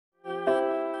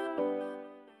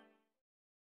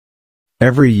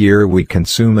Every year we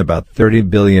consume about 30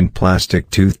 billion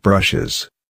plastic toothbrushes.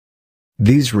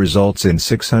 These results in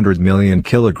 600 million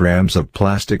kilograms of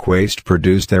plastic waste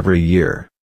produced every year.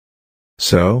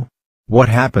 So, what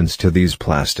happens to these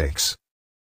plastics?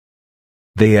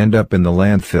 They end up in the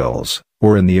landfills,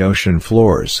 or in the ocean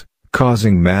floors,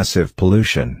 causing massive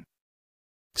pollution.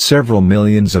 Several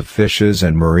millions of fishes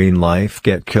and marine life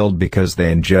get killed because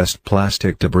they ingest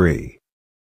plastic debris.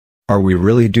 Are we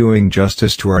really doing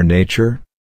justice to our nature?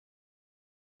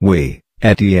 We,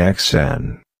 at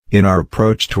DXN, in our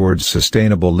approach towards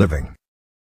sustainable living,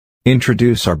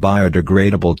 introduce our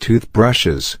biodegradable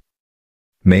toothbrushes.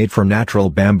 Made from natural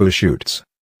bamboo shoots.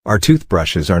 Our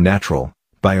toothbrushes are natural,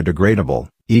 biodegradable,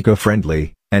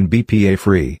 eco-friendly, and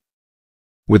BPA-free.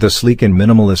 With a sleek and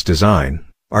minimalist design,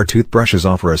 our toothbrushes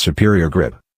offer a superior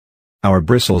grip. Our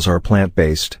bristles are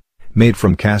plant-based, made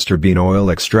from castor bean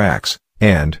oil extracts,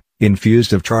 and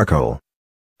infused of charcoal.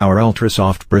 Our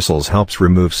ultra-soft bristles helps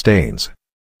remove stains,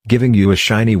 giving you a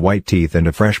shiny white teeth and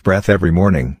a fresh breath every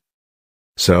morning.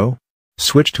 So,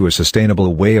 switch to a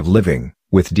sustainable way of living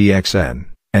with DXN,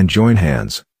 and join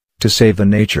hands to save the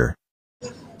nature.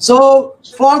 So,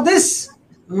 for this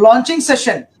launching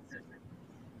session,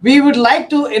 we would like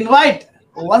to invite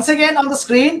once again on the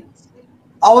screen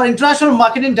our International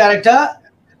Marketing Director,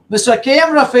 Mr.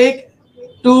 K.M. Rafiq,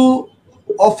 to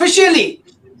officially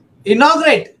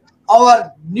inaugurate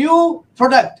our new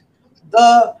product,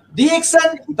 the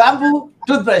DXN Bamboo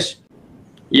Toothbrush.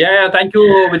 Yeah, thank you,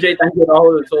 Vijay. Thank you,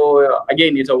 Rahul. So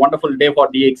again, it's a wonderful day for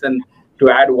DXN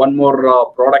to add one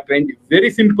more product range.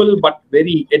 Very simple but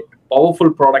very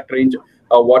powerful product range.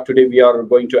 What today we are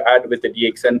going to add with the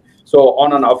DXN. So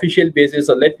on an official basis,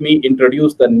 let me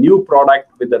introduce the new product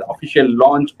with the official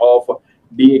launch of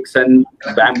DXN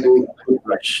Bamboo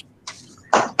Toothbrush.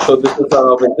 So this is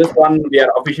with this one we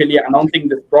are officially announcing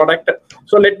this product.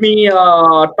 So let me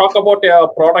talk about a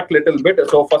product little bit.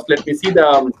 So first let me see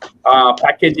the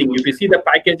packaging. If you see the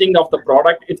packaging of the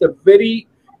product, it's a very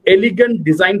elegant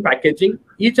design packaging.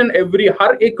 Each and every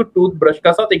हर एक toothbrush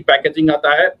का साथ एक packaging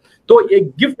आता है. तो ये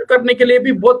gift करने के लिए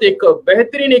भी बहुत एक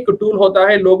बेहतरीन एक टूल होता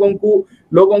है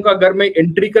लोगों का घर में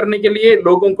एंट्री करने के लिए,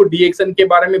 लोगों को DXN के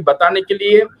बारे में बताने के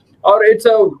लिए. और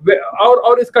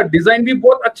इसका डिजाइन भी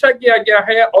बहुत अच्छा किया गया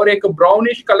है और एक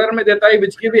ब्राउनिश कलर में देता है,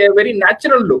 which give a very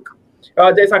natural look.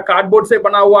 जैसा कार्डबोर्ड से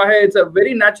बना हुआ है, it's a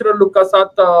very natural look का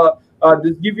साथ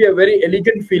this give you a very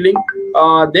elegant feeling.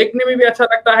 देखने में भी अच्छा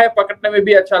लगता है, पकड़ने में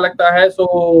भी अच्छा लगता है. सो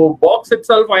box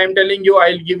itself, I am telling you,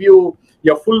 I will give you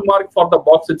your full mark for the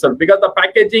box itself, because the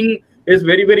packaging is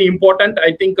very important. I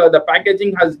think the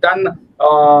packaging has done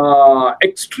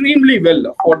extremely well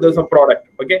for this product.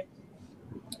 Okay,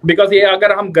 because ये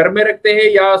अगर हम घर में रखते हैं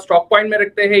या stock point में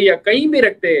रखते हैं या कहीं भी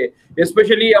रखते हैं,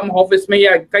 स्पेशली हम ऑफिस में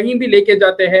या कहीं भी लेके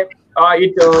जाते हैं,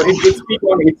 it will speak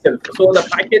on itself. So the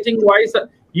packaging wise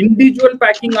individual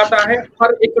packing आता है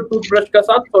हर एक टूथब्रश का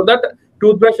साथ, so that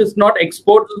toothbrush is not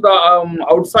exposed to the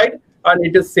outside and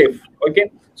it is safe. Okay,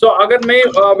 so अगर मैं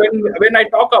when I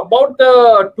talk about the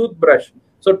toothbrush,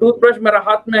 so toothbrush मेरा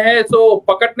हाथ में है, so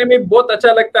पकड़ने में बहुत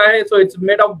अच्छा लगता है. So it's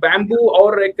made of bamboo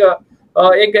और एक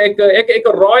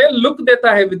रॉयल लुक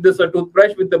देता है with this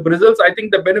toothbrush with the bristles. I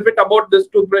think the benefit about this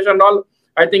toothbrush and all,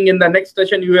 I think in the next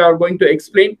session you are going to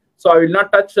explain, so I will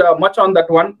not touch much on that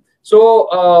one. So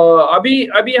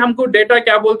अभी हमको data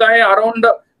क्या बोलता है, around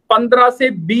 15 से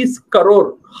 20 करोड़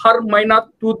हर महीना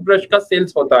toothbrush का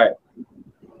sales होता है.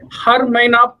 हर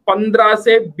महीना 15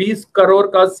 से 20 करोड़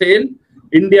का सेल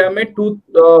इंडिया में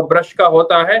टूथब्रश का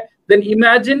होता है. देन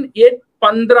इमेजिन ये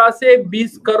 15 से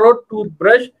 20 करोड़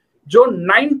टूथब्रश जो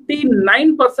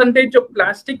 99% जो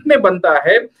प्लास्टिक में बनता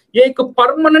है, ये एक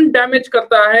परमानेंट डैमेज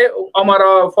करता है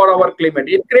हमारा for our climate.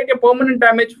 It create a permanent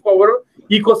damage for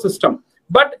our ecosystem.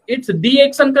 But it's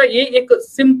DXN का ये एक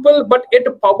सिंपल बट एक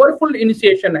पावरफुल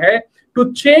इनिशिएशन है to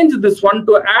change this one,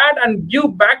 to add and give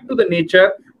back to the nature.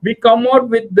 We come out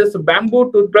with this bamboo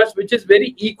toothbrush which is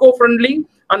very eco-friendly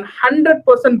and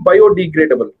 100%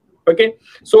 biodegradable. Okay,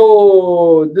 so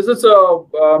this is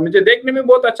मुझे देखने में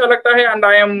बहुत अच्छा लगता है and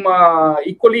I am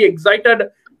equally excited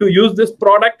to use this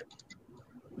product.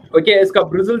 Okay, इसका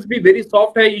bristles भी very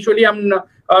soft है. Usually हम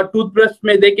toothbrush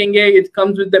में देखेंगे, it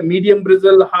comes with the medium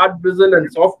bristle, hard bristle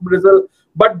and soft bristle.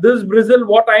 But this bristle,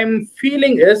 what I am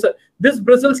feeling is, this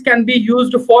bristles can be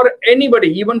used for anybody,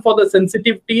 even for the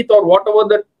sensitive teeth or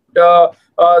whatever the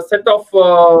set of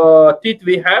teeth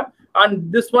we have.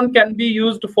 And this one can be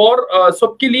used for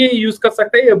सबके लिए use कर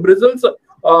सकते हैं. ये bristles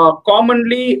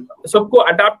commonly सबको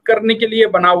adapt करने के लिए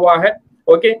बना हुआ है.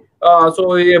 Okay,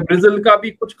 so ये bristle का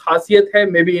भी कुछ खासियत है.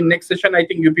 Maybe in next session I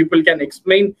think you people can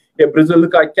explain ये bristle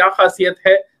का क्या खासियत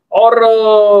है. और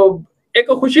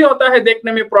एक खुशी होता है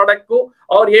देखने में प्रोडक्ट को,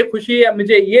 और ये खुशी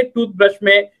मुझे ये टूथब्रश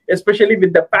में स्पेशली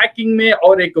विद द पैकिंग में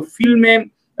और एक फील में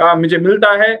मुझे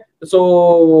मिलता है.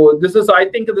 So this is, I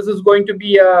think this is going to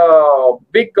be a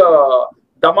big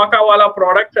धमाका वाला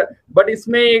प्रोडक्ट. बट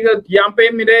इसमें यहाँ पे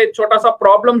मेरे छोटा सा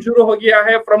प्रॉब्लम शुरू हो गया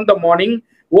है फ्रॉम द मॉर्निंग.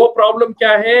 वो प्रॉब्लम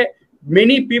क्या है,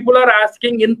 many people are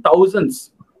asking in thousands.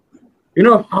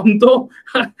 हम तो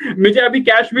मुझे अभी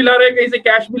कैश बिल आ रहा है, कहीं से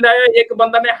कैश बिल आया, एक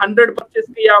बंदा ने 100 परचेस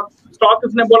किया, स्टॉक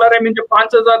उसने बोला रहा है मुझे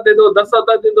 5,000 दे दो,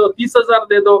 10,000 दे दो, 30,000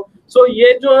 दे दो. सो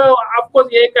ये जो आपको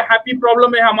ये एक हैप्पी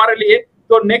प्रॉब्लम है हमारे लिए.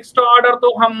 तो नेक्स्ट ऑर्डर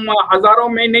तो हम हजारों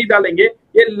में नहीं डालेंगे,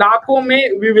 ये लाखों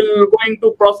में we will going to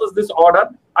process this order.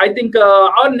 I think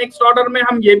और नेक्स्ट ऑर्डर में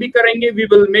हम ये भी करेंगे, we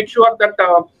will make sure that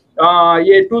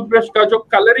ये टूथब्रश का जो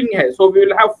कलरिंग है, so we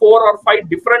will have 4 or 5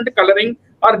 different colouring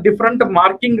और डिफरेंट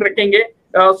मार्किंग रखेंगे,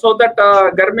 सो दैट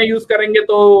घर में यूज करेंगे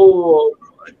तो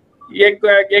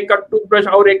एक टूथब्रश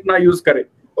और एक ना यूज करें.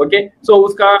 ओके, सो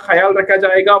उसका ख्याल रखा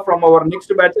जाएगा from our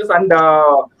next batches, and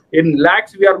in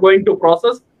lakhs we are going to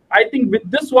process. I think with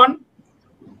this one,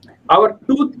 our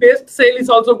toothpaste sale is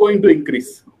also going to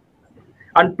increase,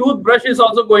 and toothbrush is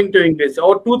also going to increase.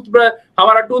 और toothbrush,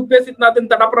 हमारा toothpaste इतना दिन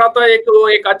तड़प रहा था,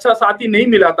 एक अच्छा साथी नहीं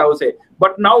मिला था उसे.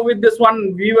 But now with this one,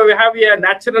 we have a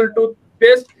natural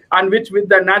toothpaste, and which with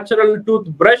the natural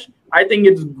toothbrush, I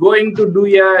think it's going to do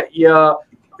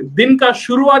दिन का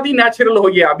शुरुआती नेचुरल हो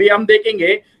गया. अभी हम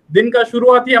देखेंगे दिन का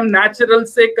शुरुआती हम नेचुरल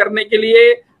से करने के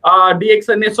लिए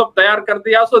डीएक्सन ने सब तैयार कर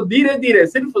दिया. सो धीरे धीरे,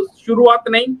 सिर्फ शुरुआत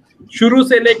नहीं, शुरू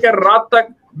से लेकर रात तक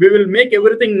we will make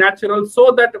everything natural so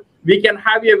that we can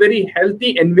have a very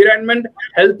healthy environment,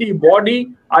 healthy body,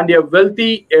 and a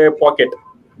wealthy pocket.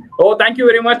 Oh, thank you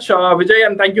very much, Vijay,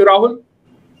 and thank you, Rahul.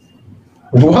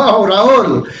 वाह राहुल,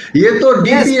 ये तो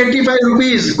डीपी 85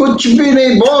 रुपीज, कुछ भी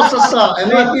नहीं, बहुत सस्ता.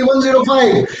 MRP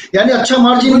 105, यानी अच्छा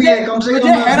मार्जिन भी है. कम से कम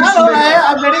हैरान हो रहा है,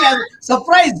 आई एम वेरी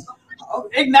सरप्राइज.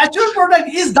 एक नेचुरल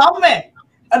प्रोडक्ट इस दाम में,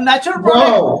 a natural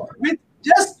product with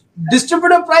just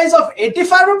distributor price of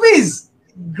 85 rupees.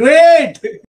 Great.